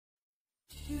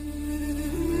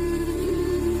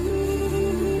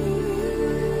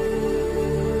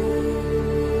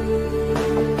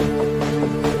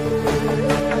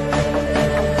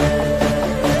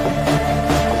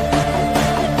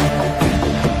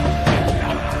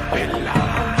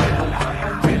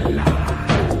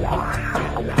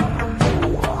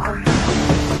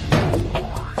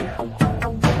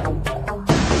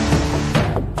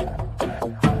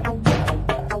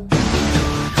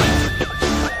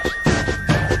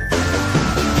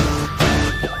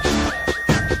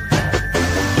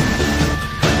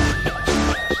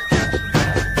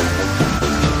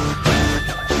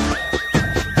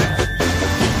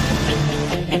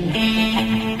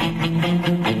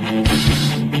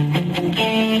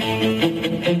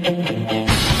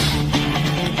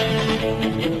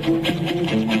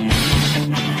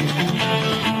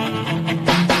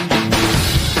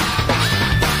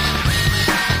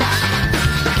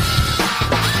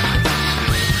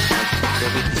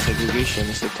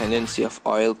segregation is the tendency of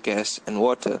oil, gas, and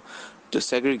water to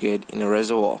segregate in a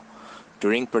reservoir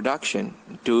during production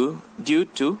due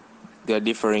to their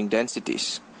differing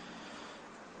densities.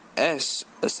 As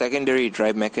a secondary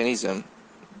drive mechanism,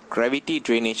 gravity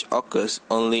drainage occurs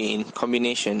only in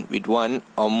combination with one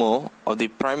or more of the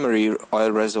primary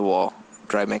oil reservoir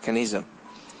drive mechanism.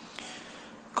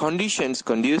 Conditions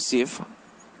conducive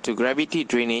to gravity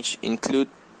drainage include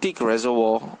thick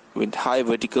reservoir with high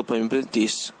vertical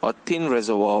permeabilities or thin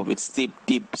reservoir with steep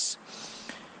dips.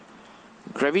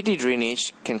 Gravity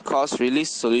drainage can cause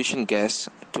released solution gas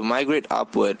to migrate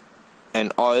upward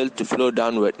and oil to flow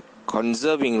downward,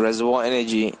 conserving reservoir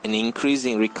energy and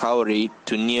increasing recovery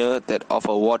to near that of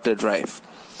a water drive.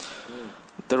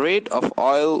 The rate of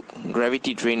oil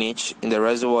gravity drainage in the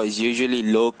reservoir is usually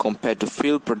low compared to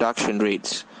field production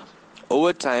rates.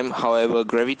 Over time, however,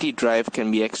 gravity drive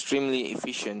can be extremely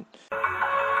efficient.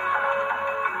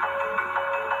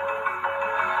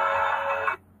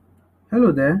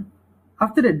 Hello there.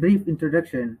 After that brief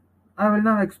introduction, I will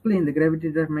now explain the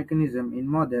gravity drive mechanism in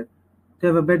more depth to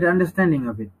have a better understanding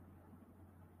of it.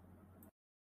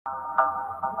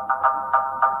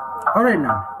 Alright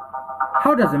now,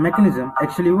 how does the mechanism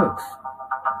actually works?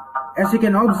 As you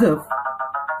can observe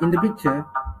in the picture,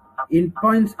 in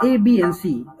points A, B and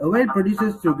C, a well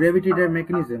produces through gravity drive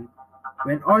mechanism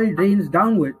when oil drains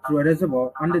downward through a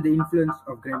reservoir under the influence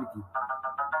of gravity.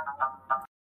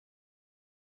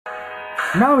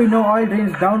 Now we know oil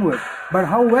drains downward, but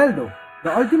how well though?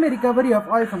 The ultimate recovery of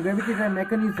oil from gravity drive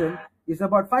mechanism is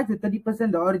about 5 to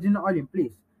 30% the original oil in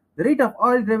place. The rate of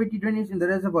oil gravity drainage in the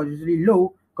reservoir is usually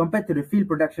low compared to the field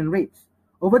production rates.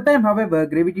 Over time, however,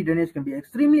 gravity drainage can be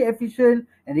extremely efficient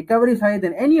and recovery is higher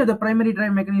than any of the primary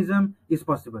drive mechanism is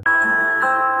possible.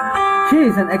 Here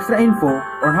is an extra info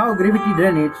on how gravity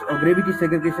drainage or gravity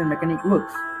segregation mechanic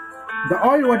works. The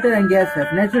oil, water and gas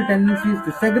have natural tendencies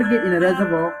to segregate in a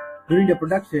reservoir during the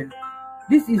production.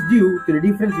 This is due to the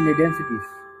difference in their densities.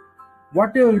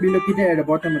 Water will be located at the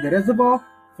bottom of the reservoir,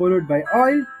 followed by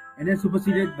oil and then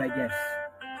superseded by gas.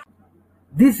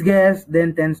 This gas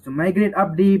then tends to migrate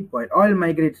up deep while oil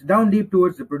migrates down deep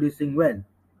towards the producing well.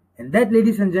 And that,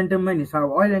 ladies and gentlemen, is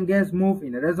how oil and gas move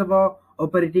in a reservoir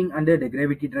operating under the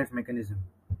gravity drive mechanism.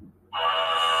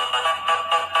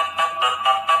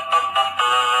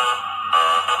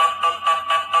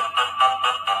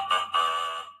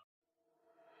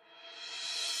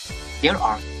 There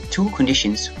are two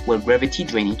conditions where gravity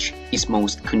drainage is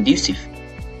most conducive.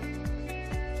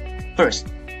 First,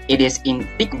 it is in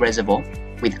thick reservoir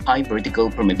with high vertical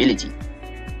permeability.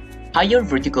 Higher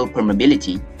vertical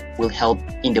permeability will help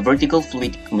in the vertical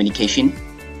fluid communication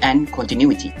and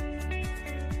continuity.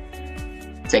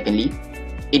 Secondly,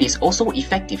 it is also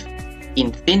effective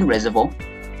in thin reservoir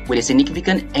with a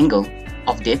significant angle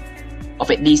of depth of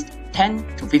at least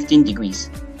 10 to 15 degrees.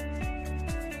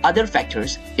 Other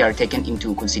factors that are taken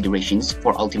into considerations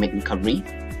for ultimate recovery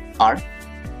are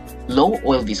low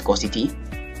oil viscosity,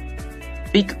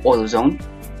 thick oil zone,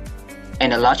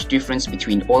 and a large difference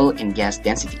between oil and gas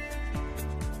density.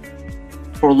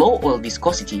 For low oil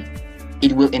viscosity,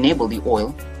 it will enable the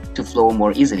oil to flow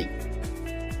more easily.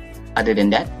 Other than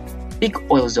that, thick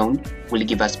oil zone will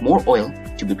give us more oil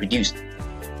to be produced.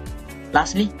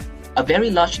 Lastly, a very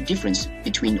large difference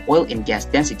between oil and gas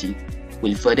density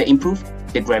will further improve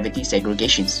the gravity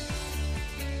segregations.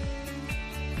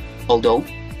 Although,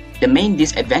 the main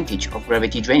disadvantage of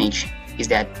gravity drainage is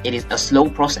that it is a slow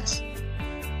process.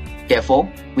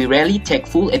 Therefore, we rarely take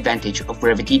full advantage of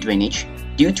gravity drainage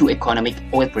due to economic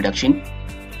oil production,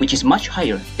 which is much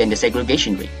higher than the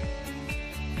segregation rate.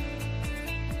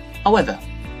 However,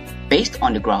 based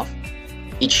on the graph,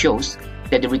 it shows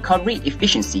that the recovery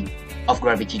efficiency of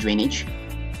gravity drainage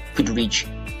could reach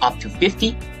up to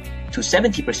 50 to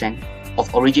 70%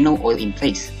 of original oil in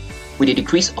place, with a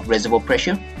decrease of reservoir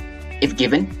pressure if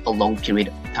given a long period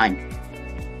of time.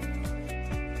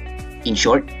 In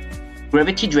short,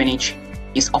 gravity drainage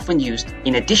is often used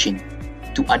in addition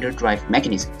to other drive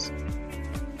mechanisms.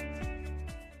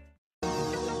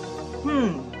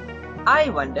 I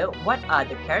wonder what are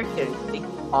the characteristics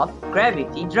of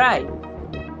gravity drive?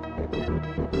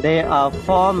 There are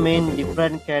four main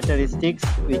different characteristics,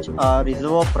 which are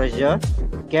reservoir pressure,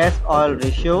 gas-oil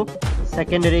ratio,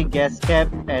 secondary gas cap,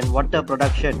 and water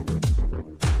production.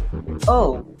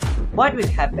 Oh, what will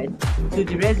happen to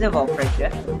the reservoir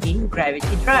pressure in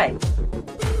gravity drive?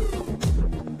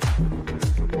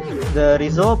 The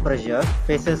reservoir pressure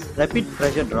faces rapid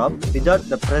pressure drop without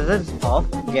the presence of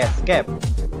gas cap.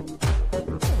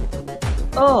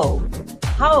 Oh,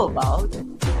 how about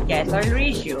gas-oil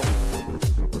ratio?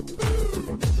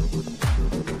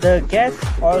 The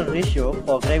gas-oil ratio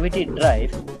for gravity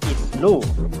drive is low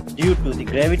due to the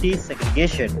gravity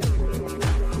segregation.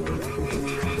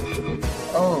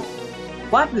 Oh,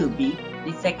 what will be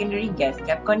the secondary gas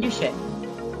cap condition?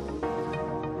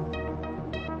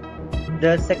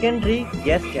 The secondary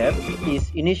gas cap is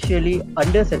initially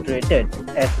undersaturated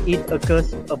as it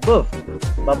occurs above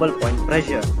bubble point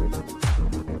pressure.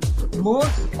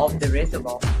 Most of the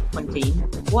reservoir contain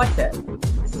water.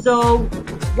 So,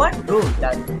 what role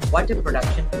does water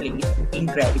production play in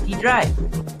gravity drive?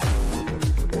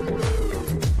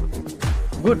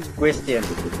 Good question.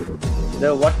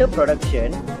 The water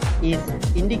production is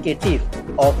indicative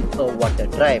of a water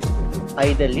drive,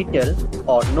 either little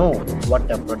or no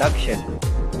water production.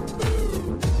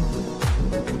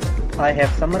 I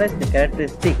have summarized the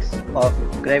characteristics of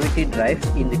gravity drive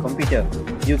in the computer.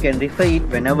 You can refer it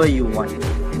whenever you want.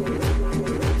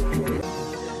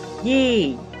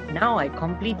 Yay! Now I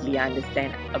completely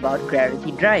understand about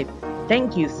gravity drive.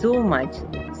 Thank you so much,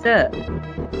 sir.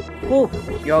 Hope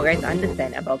you guys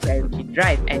understand about gravity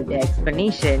drive and the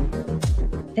explanation.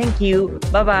 Thank you.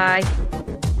 Bye bye.